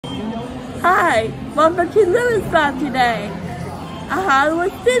Hi, welcome to Lily's Vlog today.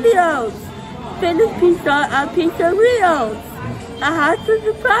 Hollywood Studios. Finish Pixar and Pixar Reels. I have a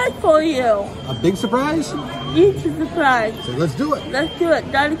surprise for you. A big surprise? Huge surprise. So let's do it. Let's do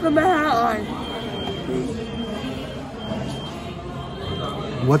it. Daddy, put my hat on.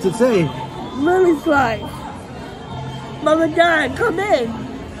 What's it say? Lily's Life. Mom and Dad, come in.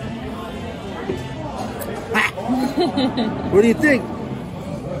 What do you think?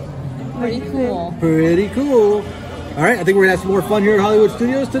 Pretty cool. Pretty cool. All right, I think we're gonna have some more fun here at Hollywood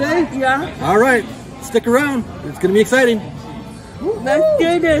Studios today. Yeah. All right, stick around. It's gonna be exciting. Let's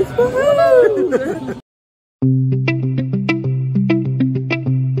do this. Woohoo!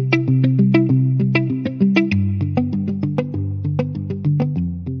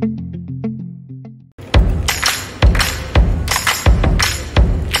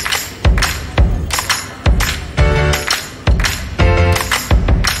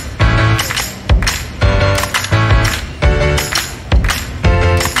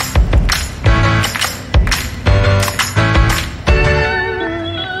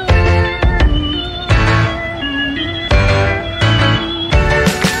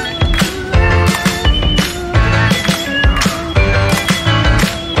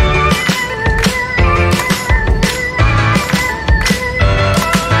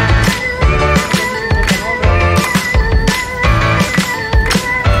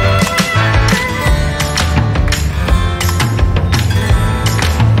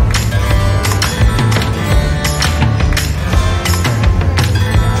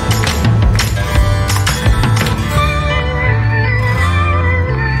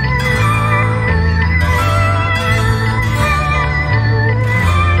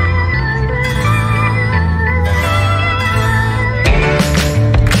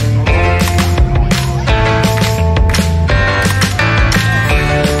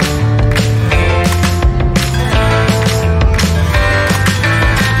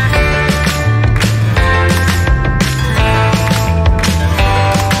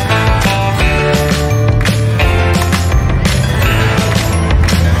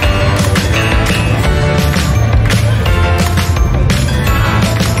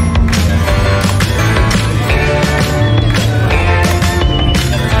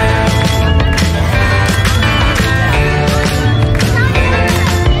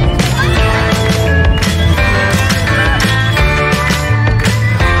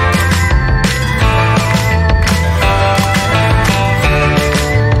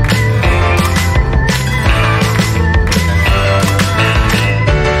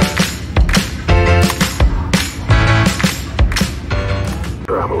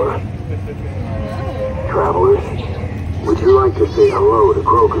 Travelers, would you like to say hello to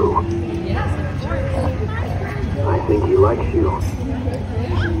Grogu? Yes, of course. I think he likes you.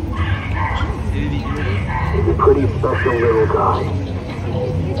 He's a pretty special little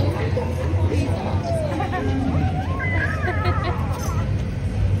guy.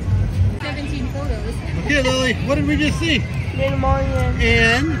 17 photos. Okay, Lily, what did we just see? Mandalorian.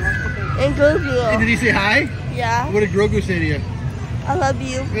 And Grogu. did he say hi? Yeah. What did Grogu say to you? I love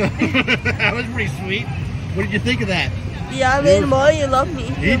you. That was pretty sweet. What did you think of that? Yeah, Mandalorian love me.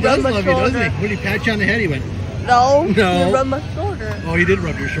 He does love you, doesn't he? What did he pat you on the head? He went, No. No. He rubbed my shoulder. oh, he did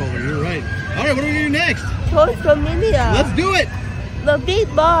rub your shoulder. You're right. All right, what are we going to do next? Toys from India. Let's do it. The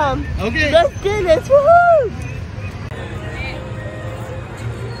big bomb. Okay. Let's do this. Woohoo!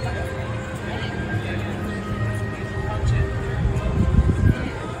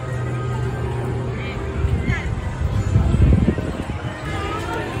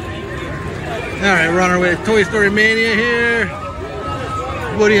 All right, we're on our way to Toy Story Mania here.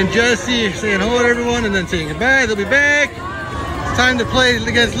 Woody and Jesse saying hello to everyone and then saying goodbye. They'll be back. It's time to play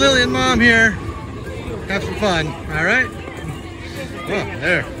against Lily and Mom here. Have some fun, all right? Oh,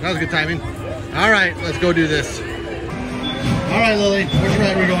 there, that was good timing. All right, let's go do this. All right, Lily, which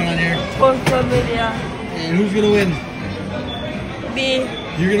ride are we going on here? Toys from India. And who's gonna win? Me.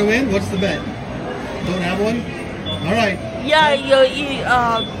 You're gonna win? What's the bet? Don't have one? All right. Yeah, you'll eat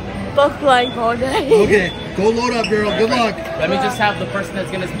buck life all day. Okay, go load up, girl. Good luck. Let me just have the person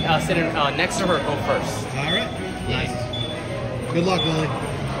that's gonna sit next to her go first. All right. Nice. Good luck, Lily.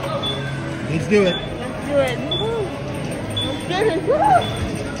 Let's do it. Let's do it. Woo. Let's get it. Woo.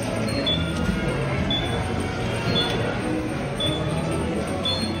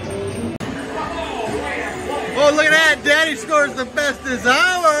 Oh, look at that. Daddy scores the bestest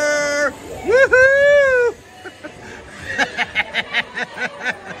hour. Woohoo!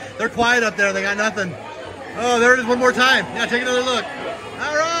 They're quiet up there. They got nothing. Oh, there it is one more time. Yeah, take another look.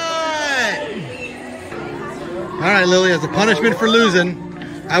 All right. All right, Lily, as a punishment for losing,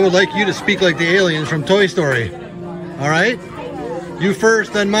 I would like you to speak like the aliens from Toy Story. All right? You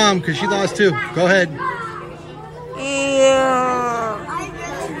first, then Mom, because she lost too. Go ahead.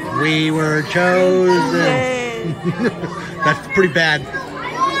 We were chosen. That's pretty bad.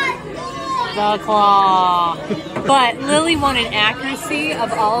 The claw. But Lily wanted accuracy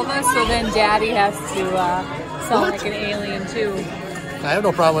of all of us, so then Daddy has to sound like an alien too. I have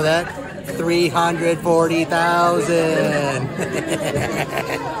no problem with that.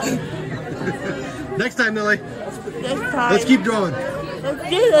 340,000. Next time, Lily. Next time. Let's keep drawing. Let's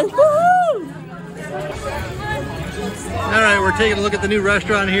do this. Woohoo! All right, we're taking a look at the new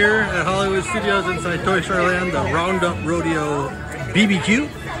restaurant here at Hollywood Studios inside Toy Story Land, the Roundup Rodeo BBQ.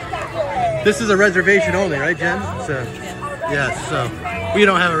 This is a reservation only, right, Jen? So, yes, so we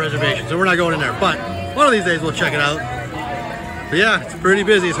don't have a reservation, so we're not going in there. But one of these days we'll check it out. But yeah, it's pretty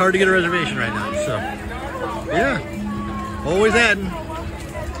busy. It's hard to get a reservation right now. So, yeah, always adding.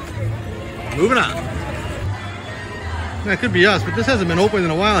 Moving on. That could be us, but this hasn't been open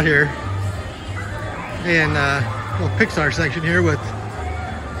in a while here. And little Pixar section here with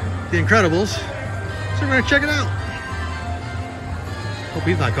The Incredibles. So we're gonna check it out. Hope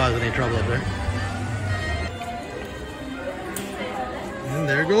he's not causing any trouble up there. And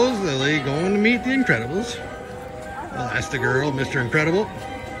there goes Lily going to meet The Incredibles. Elastigirl, Mr. Incredible.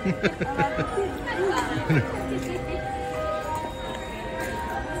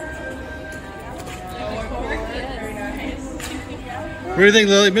 What do you think,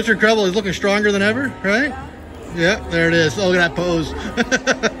 Lily? Mr. Incredible is looking stronger than ever, right? Yeah, there it is. Oh, look at that pose.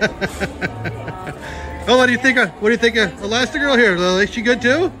 Oh, what do you think of Elastigirl here, Lily? She good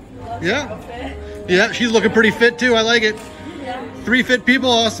too? Yeah. Yeah, she's looking pretty fit too. I like it. 3 fit people,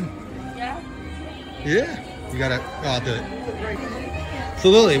 awesome. Yeah. You gotta, I'll do it. So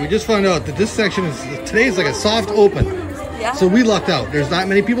Lily, we just found out that this section is, today's like a soft open. Yeah. So we lucked out. There's not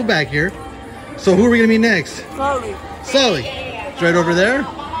many people back here. So who are we gonna meet next? Sully. Sully. It's right over there.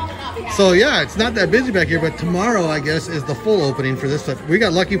 So yeah, it's not that busy back here, but tomorrow, I guess, is the full opening for this. We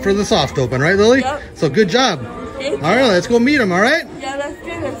got lucky for the soft open, right, Lily? Yep. So good job. All right, let's go meet him, all right? Yeah, let's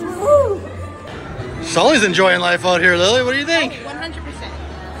do this. Woo! Sully's enjoying life out here, Lily. What do you think?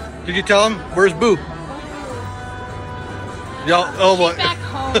 100%. Did you tell him? Where's Boo? Oh, what? Back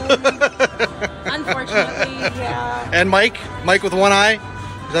home. Unfortunately, yeah. And Mike? Mike with one eye? Is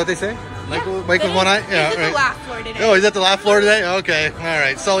that what they say? Mike with one eye? Yeah, He's at right. the laugh floor today. Oh, he's at the laugh floor today? Okay, all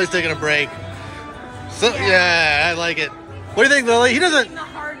right. Sully's taking a break. So, yeah, I like it. What do you think, Lily? He doesn't... The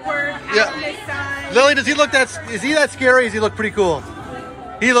hard work, Yeah. out on his side. Lily, does he look that... Is he that scary? Or does he look pretty cool?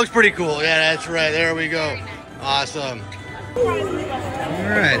 He looks pretty cool. Yeah, that's right. There we go. Awesome. All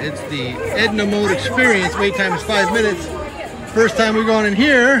right, it's the Edna Mode experience. Wait time is 5 minutes. First time we've gone in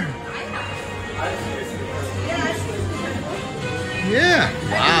here. Yeah.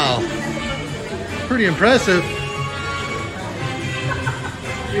 Wow. Pretty impressive.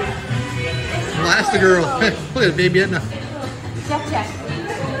 Elastigirl. Look at baby Edna.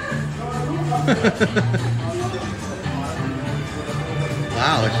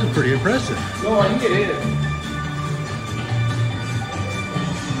 Wow, this is pretty impressive. No, I can get in.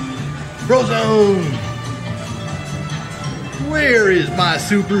 Frozone. Where is my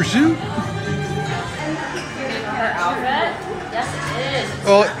super suit? Her outfit? Yes, it is.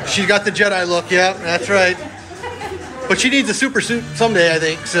 Oh, she's got the Jedi look. Yeah, that's right. But she needs a super suit someday, I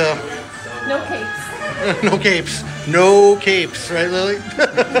think. So. No capes. No capes. No capes, right, Lily?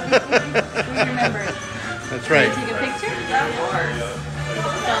 Remember. That's right. Take a picture? Film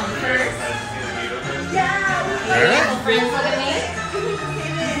first. All right. Friends, look at me.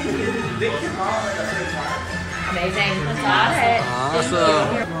 Amazing. Got it. Awesome.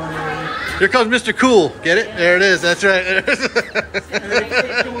 Here comes Mr. Cool. Get it? There it is. That's right.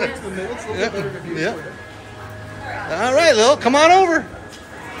 Yep. All right, Lil. Come on over.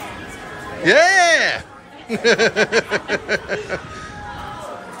 Yeah.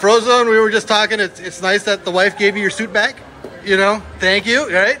 Frozone, we were just talking. It's nice that the wife gave you your suit back. You know, thank you.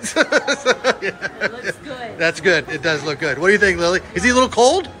 Right? It looks good. That's good. It does look good. What do you think, Lily? Is he a little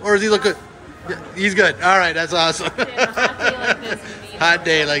cold or does he look good? Yeah, he's good. All right, that's awesome. Hot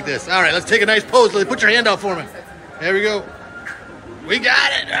day like this. All right, let's take a nice pose, Lily. Put your hand out for me. There we go. We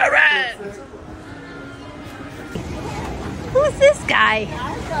got it. All right. Who's this guy?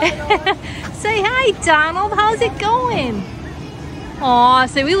 Say hi, Donald. How's it going? Aw,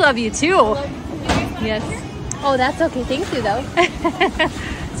 say we love you too. Yes. Oh, that's okay. Thank you, though.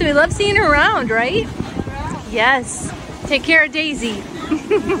 So we love seeing her around, right? Yes. Take care of Daisy.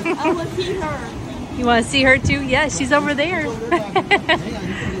 I want to see her. You want to see her too? Yes, she's over there.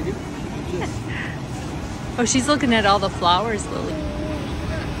 Oh, she's looking at all the flowers, Lily.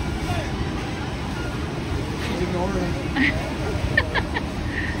 ignore him.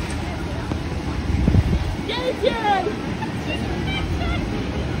 JJ!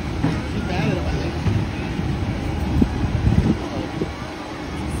 He's bad at him, I think.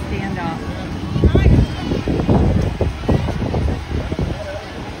 Stand off.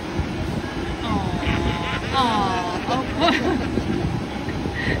 Oh.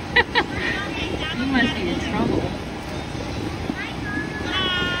 You must be in trouble.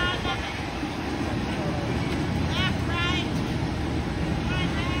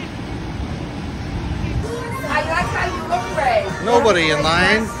 Nobody in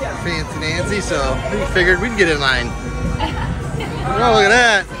line, Fancy Nancy, so we figured we'd get in line. Oh, look at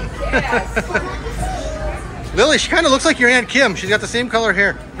that. Lily, she kind of looks like your Aunt Kim. She's got the same color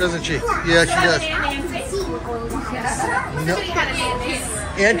hair, doesn't she? Yeah, she does. No.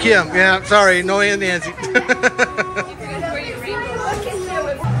 Aunt Kim, yeah, sorry, no Aunt Nancy.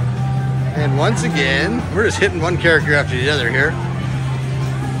 And once again, we're just hitting one character after the other here.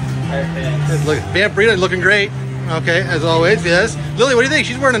 Look, Vampirita looking great. Okay, as always, yes. Lily, what do you think?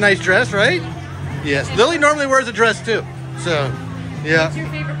 She's wearing a nice dress, right? Yes. Lily normally wears a dress too. So, yeah. What's your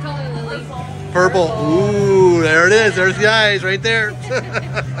favorite color, Lily? Purple. Ooh, there it is. There's the eyes right there.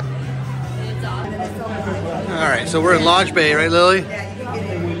 All right, so we're in Launch Bay, right, Lily?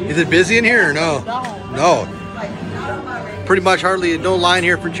 Is it busy in here or no? No. Pretty much hardly no line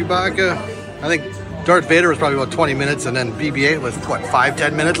here for Chewbacca. I think Darth Vader was probably about 20 minutes, and then BB-8 was, what,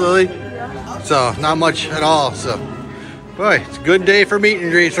 5-10 minutes, Lily? So, not much at all. So, boy, it's a good day for meet and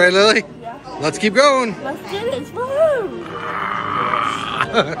greets, right, Lily? Let's keep going. Let's do this. Woohoo!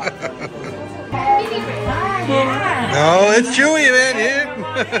 No, it's Chewy, man.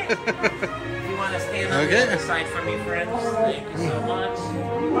 You want to stand on the other side from me, friends? Thank you so much.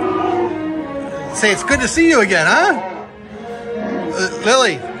 Say, it's good to see you again, huh?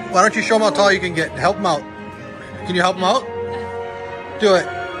 Lily, why don't you show them how tall you can get? Help them out. Can you help them out? Do it.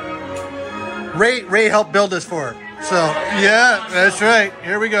 Ray helped build this for her. So, yeah, that's right.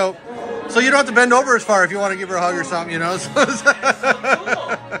 Here we go. So you don't have to bend over as far if you want to give her a hug or something, you know? What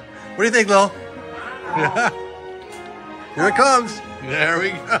do you think, Lil? Yeah. Here it comes. There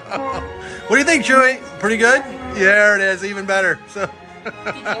we go. What do you think, Chewy? Pretty good? Yeah, there it is. Even better. So. Did you give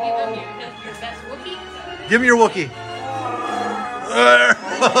him your best Wookiee? Give me your Wookiee.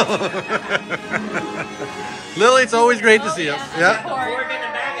 Lily, it's always great to see you. Yeah. Fork in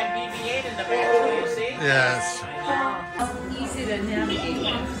the back and BB-8 in the back, too, you see? Yes. Easy to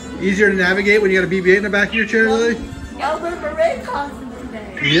navigate. Easier to navigate when you got a BB-8 in the back of your chair, Lily? I'll wear my Ray costume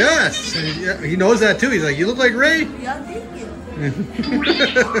today. Yes. He knows that too. He's like, you look like Ray. Yeah, thank you. Have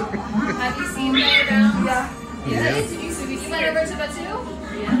you seen that around? Yeah. Yeah. Did you went over to Batu?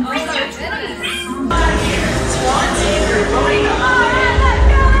 Yeah. Oh,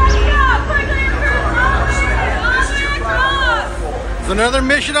 It's another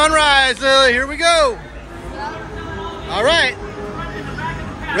mission on Rise, Lily. Here we go. All right.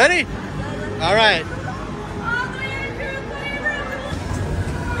 Ready? All right.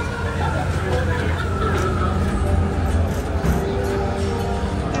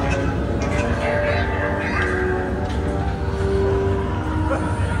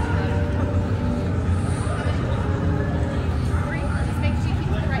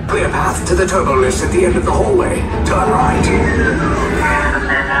 Clear path to the turbo lift at the end of the hallway. Turn right.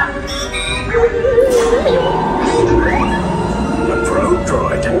 A probe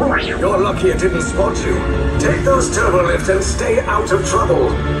droid. You're lucky it didn't spot you. Take those turbo lifts and stay out of trouble.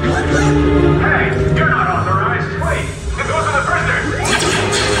 Hey, you're not authorized. Wait, it goes to the prisoner.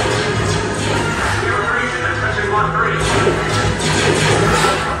 You're breaching the section 1-3.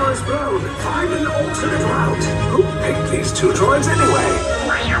 Cover's blown. Find an alternate route. Who picked these two droids anyway?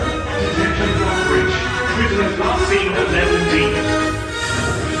 Prison has not seen the level demon.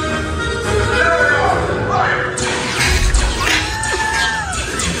 Fire!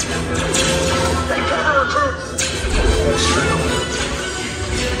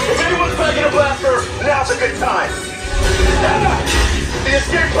 If anyone's packing a blaster, now's a good time. The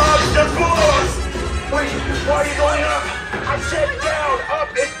escape pods just blew us. Wait, why are you going up? I said down. Up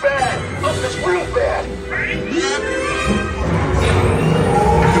is bad. Up is real bad.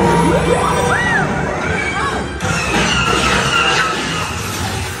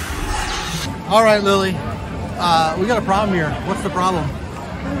 All right, Lily. We got a problem here. What's the problem?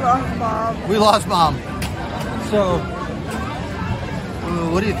 We lost Mom. We lost Mom. So,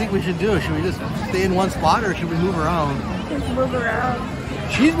 what do you think we should do? Should we just stay in one spot or should we move around? Just move around.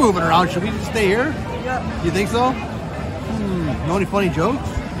 She's moving around. Should we just stay here? Yep. You think so? Know any funny jokes?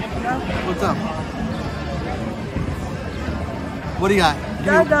 Yep. What's up? What do you got?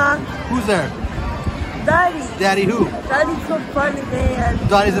 Dog. Who's there? Daddy. Daddy who? Daddy's so funny, man.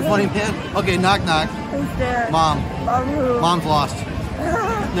 Daddy's a funny man? Okay, knock knock. Who's there? Mom. Mom who? Mom's lost.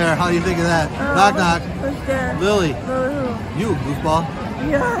 There, how do you think of that? Knock knock. Who's there? Lily. Lily who? You, goofball.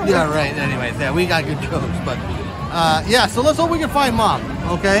 Yeah. Yeah, right. Anyways, yeah, we got good jokes, but yeah, so let's hope we can find Mom,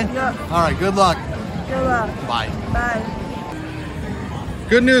 okay? Yep. All right, good luck. Good luck. Bye. Bye.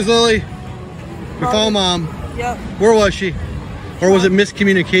 Good news, Lily. We found Mom. Yep. Where was she? Or was it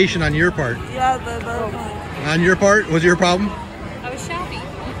miscommunication on your part? Yeah, but On your part? Was it your problem? I was shopping.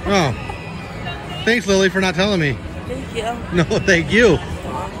 Oh. Thanks, Lily, for not telling me. thank you. No, thank you.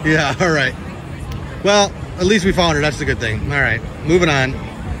 Yeah, all right. Well, at least we found her. That's the good thing. All right, moving on.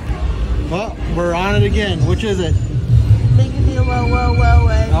 Well, we're on it again. Which is it? Making me well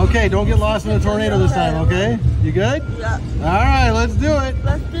way. Okay, don't get lost in a tornado this time, okay? You good? Yeah. All right, let's do it.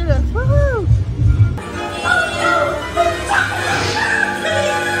 Let's do this. Woohoo!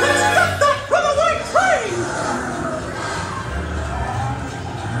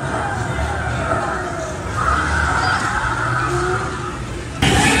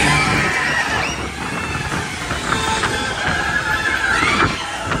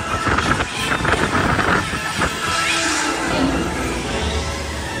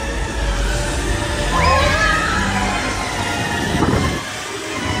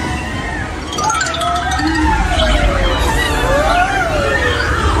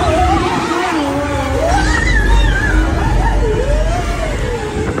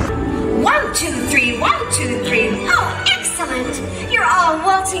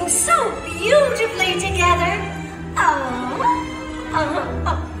 So beautifully together.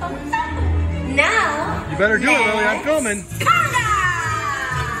 Now. You better do it, Lily. I'm filming.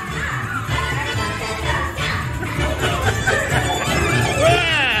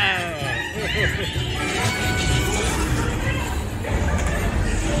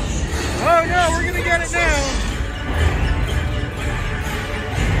 Oh no, we're gonna get it now.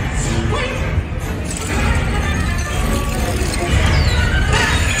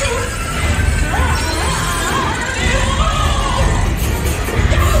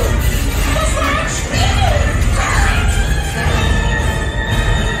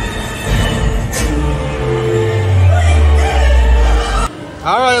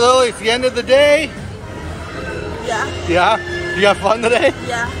 All right, Lily, it's the end of the day. Yeah. Yeah? You have fun today?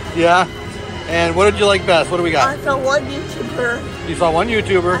 Yeah. Yeah? And what did you like best? What do we got? I saw one YouTuber. You saw one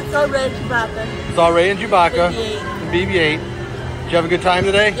YouTuber. I saw Ray Chewbacca. You saw Ray and Chewbacca. BB-8. And BB-8. Did you have a good time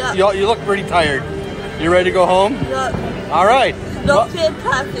today? Yeah. You look pretty tired. You ready to go home? Yeah. All right. No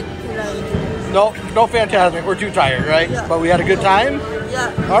fantastic tonight. No fantastic. We're too tired, right? Yeah. But we had a good time?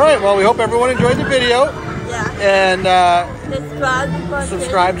 Yeah. All right. Well, we hope everyone enjoyed the video. Yeah. And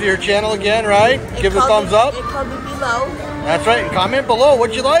subscribe to your channel again, right? Give a thumbs up. And comment below. That's right. And comment below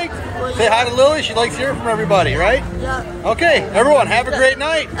what you like. Say hi to Lily. She likes hearing from everybody, right? Yeah. Okay. Everyone, have a great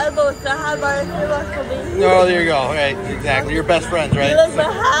night. Everyone, say hi, Marty. Oh, there you go. Right. Exactly. You're best friends, right? You like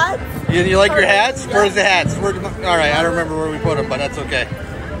my hats? You like your hats? Yeah. Where's the hats? All right. I don't remember where we put them, but that's okay.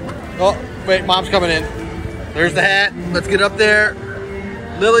 Oh, wait. Mom's coming in. There's the hat. Let's get up there.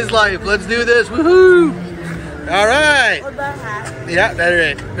 Lily's life. Let's do this. Woohoo! All right. Or my hat. Yeah,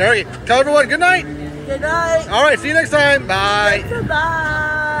 that's right. There we go. Tell everyone good night. Good night. All right. See you next time. Bye.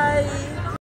 Bye.